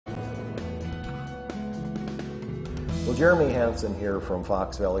Well, Jeremy Hansen here from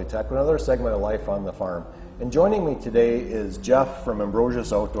Fox Valley Tech, another segment of Life on the Farm. And joining me today is Jeff from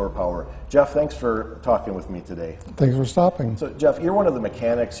Ambrosius Outdoor Power. Jeff, thanks for talking with me today. Thanks for stopping. So, Jeff, you're one of the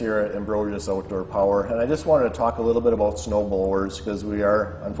mechanics here at Ambrosius Outdoor Power, and I just wanted to talk a little bit about snow blowers because we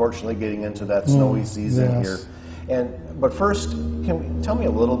are unfortunately getting into that snowy season yes. here. But first, can you tell me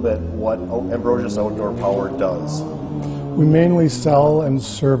a little bit what Ambrosius Outdoor Power does? We mainly sell and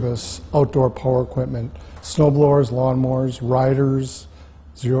service outdoor power equipment, snow blowers, lawnmowers, riders,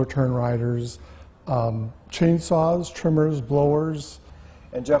 zero-turn riders, chainsaws, trimmers, blowers.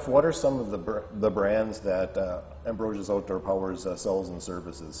 And Jeff, what are some of the brands that Ambrosius Outdoor Power sells and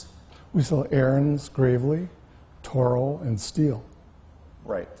services? We sell Aaron's, Gravely, Toro, and Steel.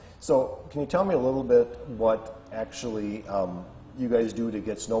 Right. So can you tell me a little bit what actually you guys do to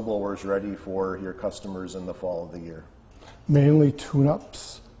get snow blowers ready for your customers in the fall of the year? Mainly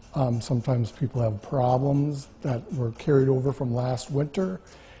tune-ups. Sometimes people have problems that were carried over from last winter,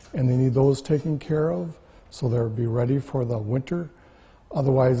 and they need those taken care of, so they'll be ready for the winter.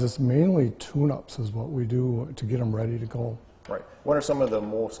 Otherwise, it's mainly tune-ups is what we do to get them ready to go. Right. What are some of the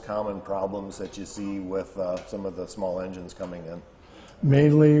most common problems that you see with some of the small engines coming in?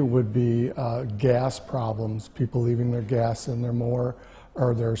 Mainly would be gas problems, people leaving their gas in their mower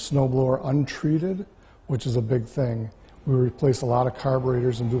or their snowblower untreated, which is a big thing. We replace a lot of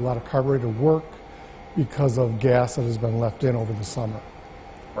carburetors and do a lot of carburetor work because of gas that has been left in over the summer.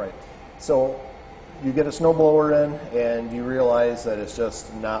 Right. So you get a snowblower in and you realize that it's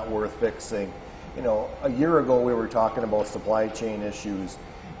just not worth fixing. You know, a year ago we were talking about supply chain issues.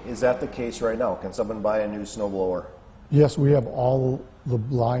 Is that the case right now? Can someone buy a new snowblower? Yes, we have all the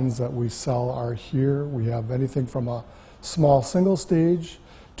lines that we sell are here. We have anything from a small single stage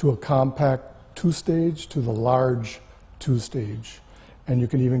to a compact two-stage to the large two-stage. And you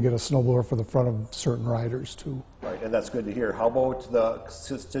can even get a snowblower for the front of certain riders too. Right, and that's good to hear. How about the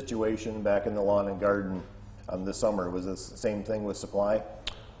situation back in the lawn and garden this summer? Was this the same thing with supply?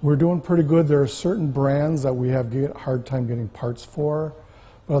 We're doing pretty good. There are certain brands that we have a hard time getting parts for,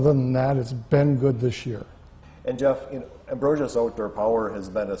 but other than that, it's been good this year. And Jeff, you know, Ambrosius Outdoor Power has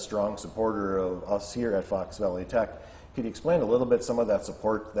been a strong supporter of us here at Fox Valley Tech. Could you explain a little bit some of that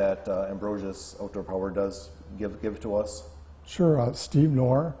support that Ambrosius Outdoor Power does give to us? Sure. Steve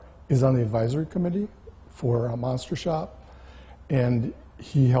Knorr is on the advisory committee for Monster Shop, and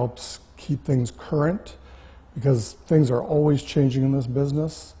he helps keep things current because things are always changing in this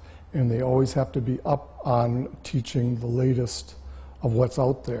business, and they always have to be up on teaching the latest of what's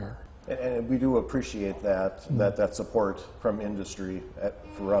out there. And we do appreciate that support from industry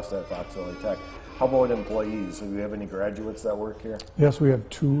for us at Fox Valley Tech. How about employees? Do we have any graduates that work here? Yes, we have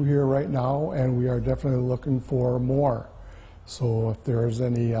 2 here right now, and we are definitely looking for more. So if there's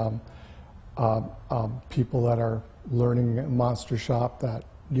any people that are learning at Monster Shop that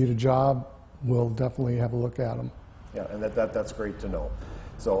need a job, we'll definitely have a look at them. Yeah, and that's great to know.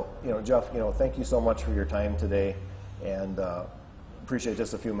 So, you know, Jeff, you know, thank you so much for your time today, and appreciate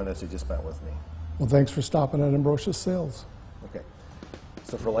just a few minutes you just spent with me. Well, thanks for stopping at Ambrosius Sales. Okay.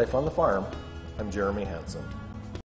 So for Life on the Farm, I'm Jeremy Hansen.